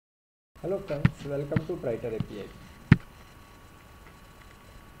Hello friends, welcome to Brighter API.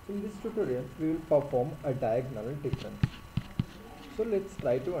 In this tutorial, we will perform a diagonal difference. So let's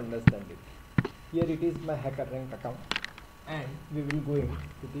try to understand it. Here it is my Hackerrank account, and we will go into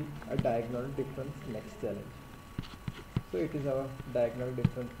the diagonal difference next challenge. So it is our diagonal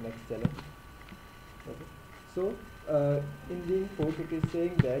difference next challenge. Okay. So in the input, it is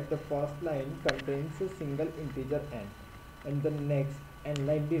saying that the first line contains a single integer n, and the next n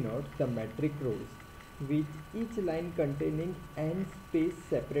line denotes the metric rows, with each line containing n space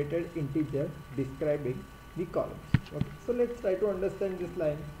separated integer describing the columns. Okay. So let's try to understand this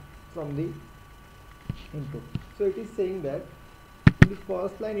line from the input. So it is saying that in the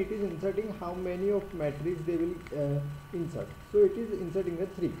first line it is inserting how many of matrix they will insert. So it is inserting a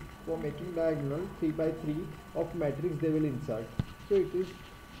 3 for making diagonal 3 by 3 of matrix they will insert. So it is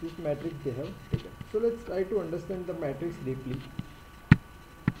this matrix they have taken. So let's try to understand the matrix deeply.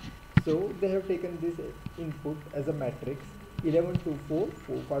 So they have taken this input as a matrix 11, 2, 4,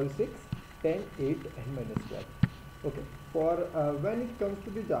 4, 5, 6, 10, 8 and minus 12. Okay. For when it comes to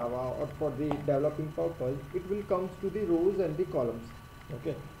the Java or for the developing purpose, it will comes to the rows and the columns.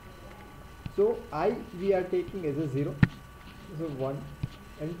 Okay. So I we are taking as a 0, so 1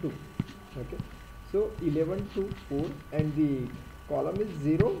 and 2. Okay. So 11 to 4 and the column is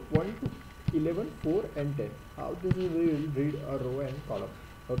 0, 1 to 11, 4 and 10. How this is we will read a row and column.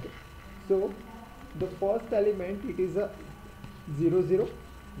 Okay. So the first element it is a 0, 0,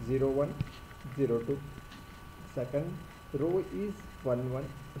 0, 1, 0, 2. Second row is 1, 1,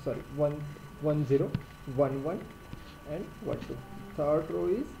 sorry 1, 1, 0, 1, 1 and 1, 2. Third row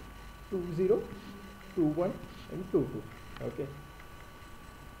is 2, 0, 2, 1 and 2, 2. Okay.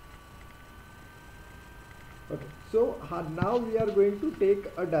 Okay. So now we are going to take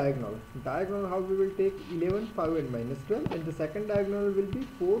a diagonal. Diagonal how we will take 11, 5 and minus 12, and the second diagonal will be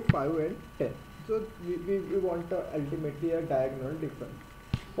 4, 5 and 10. So we want ultimately a diagonal difference.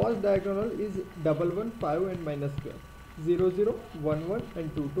 First diagonal is 1, 1, 5 and minus 12, 0, 0, 1, 1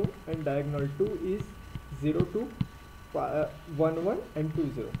 and 2, 2, and diagonal 2 is 0, 2, 1, 1 and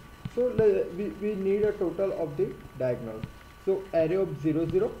 2, 0. So we need a total of the diagonals. So array of 0,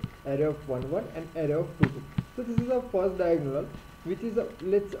 0, array of 1, 1 and array of 2, 2. So this is the first diagonal, which is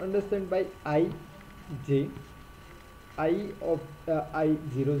let's understand by I, j, I of I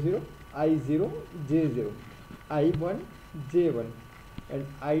 0, 0, I 0, j 0, I 1, j 1 and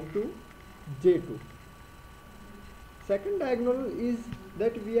I2, J2. Second diagonal is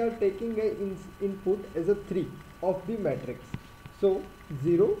that we are taking a input as a 3 of the matrix. So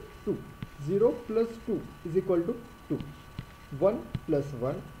 0, 2. 0 plus 2 is equal to 2. 1 plus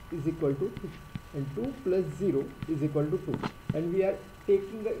 1 is equal to 2. And 2 plus 0 is equal to 2. And we are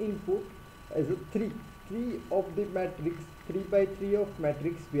taking the input as a 3. 3 of the matrix, 3 by 3 of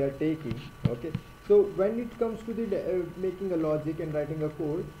matrix we are taking. Okay. So when it comes to the making a logic and writing a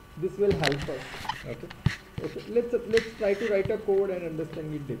code, this will help us. Okay. Okay. Let's try to write a code and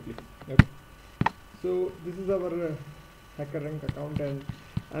understand it deeply. Okay. So this is our Hackerrank account, and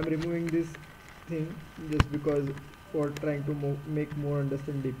I'm removing this thing just because for trying to make more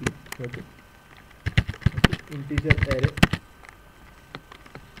understand deeply. Okay. Integer array.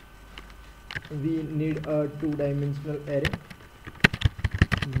 We need a 2-dimensional array.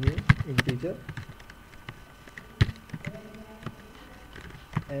 New integer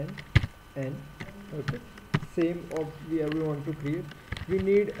n. Okay. Same of we want to create. We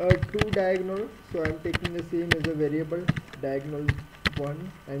need a 2 diagonal, so I'm taking the same as a variable diagonal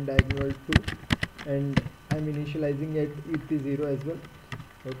 1 and diagonal 2, and I'm initializing it with the 0 as well.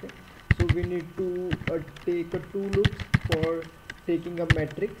 Okay. So we need to take a 2 loops for taking a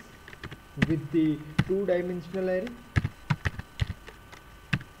matrix with the 2-dimensional array.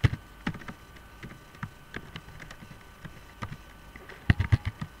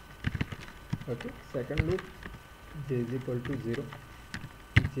 Okay. Second loop, j is equal to 0,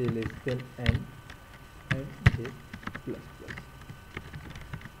 j less than n and j plus plus.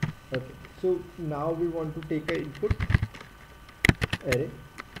 Okay. So now we want to take a input array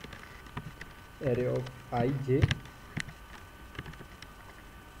of ij,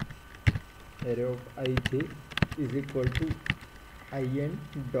 array of ij is equal to in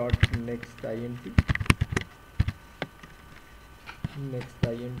dot next int.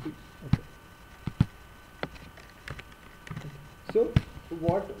 Okay. So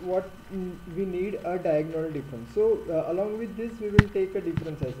what we need a diagonal difference. So along with this we will take a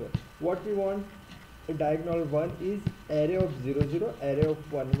difference as well. What we want a diagonal 1 is array of 0, 0, array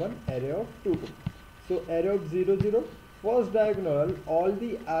of 1, 1, array of 2, 2. So array of 0, 0, first diagonal, all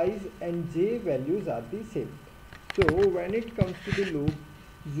the i's and j values are the same. So when it comes to the loop,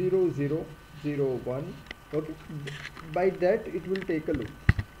 0 0 0 1. Okay, by that it will take a loop.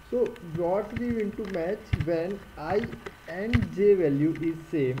 So what we want to match, when I and j value is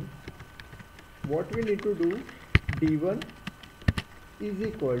same, what we need to do, d1 is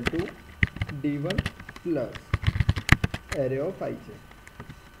equal to d1 plus array of ij,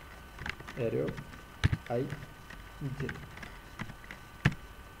 array of ij.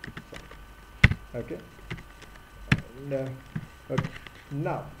 Okay, and, okay.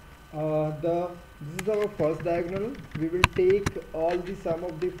 Now this is our first diagonal. We will take all the sum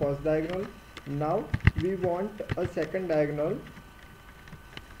of the first diagonal. Now we want a second diagonal.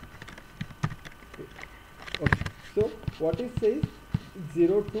 Okay, so what it says,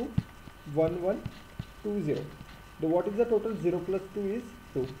 0 2 1 1 2 0. What is the total? 0 plus 2 is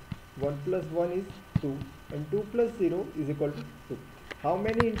 2, 1 plus 1 is 2, and 2 plus 0 is equal to 2. How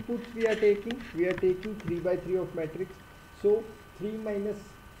many inputs we are taking? We are taking 3 by 3 of matrix. So 3 minus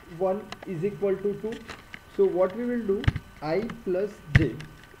 1 is equal to 2. So what we will do, I plus j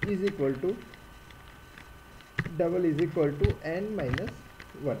is equal to double is equal to n minus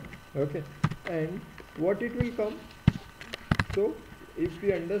 1. Okay, and what it will come, so if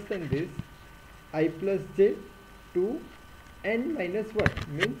we understand this, I plus j to n minus 1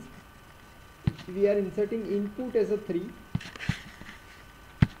 means we are inserting input as a 3,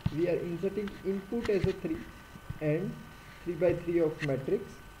 we are inserting input as a 3 and 3 by 3 of matrix.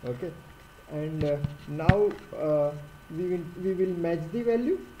 Okay, and now we will match the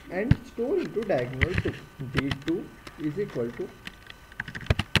value and store into diagonal 2. d2 is equal to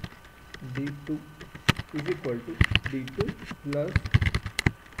d2 is equal to d2 plus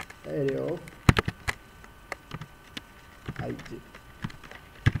array of ij.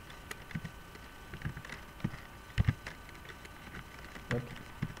 Okay.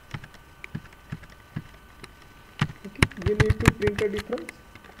 Okay, we need to print a difference.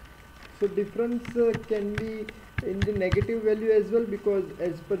 So difference can be in the negative value as well, because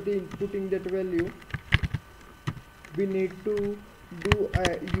as per the inputting that value we need to do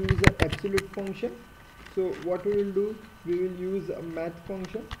use a absolute function. So what we will do, we will use a math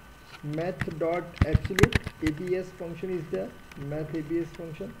function, math dot absolute abs function is there, math abs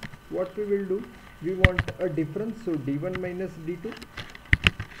function. What we will do, we want a difference, so d1 minus d2.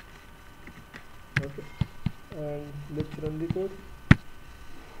 Okay, and let's run the code.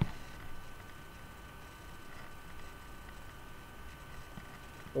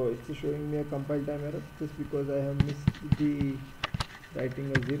 Oh, it's showing me a compile time error just because I have missed the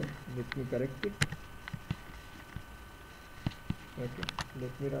writing a 0. Let me correct it. Okay,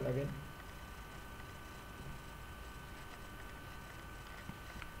 let me run again.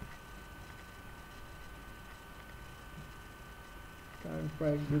 Can't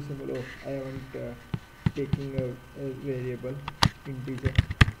find the symbol. Oh, I haven't taking a variable integer.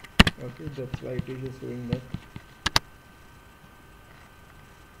 Okay, that's why it is showing that.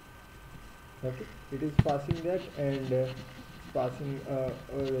 Okay, it is passing that and passing a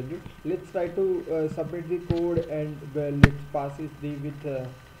value. Let's try to submit the code and let's pass it with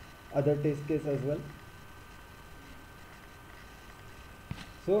other test case as well.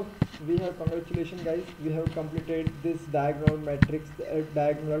 So we have, congratulations guys, we have completed this diagonal matrix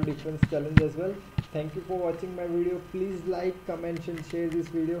diagonal difference challenge as well. Thank you for watching my video. Please like, comment and share this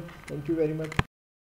video. Thank you very much.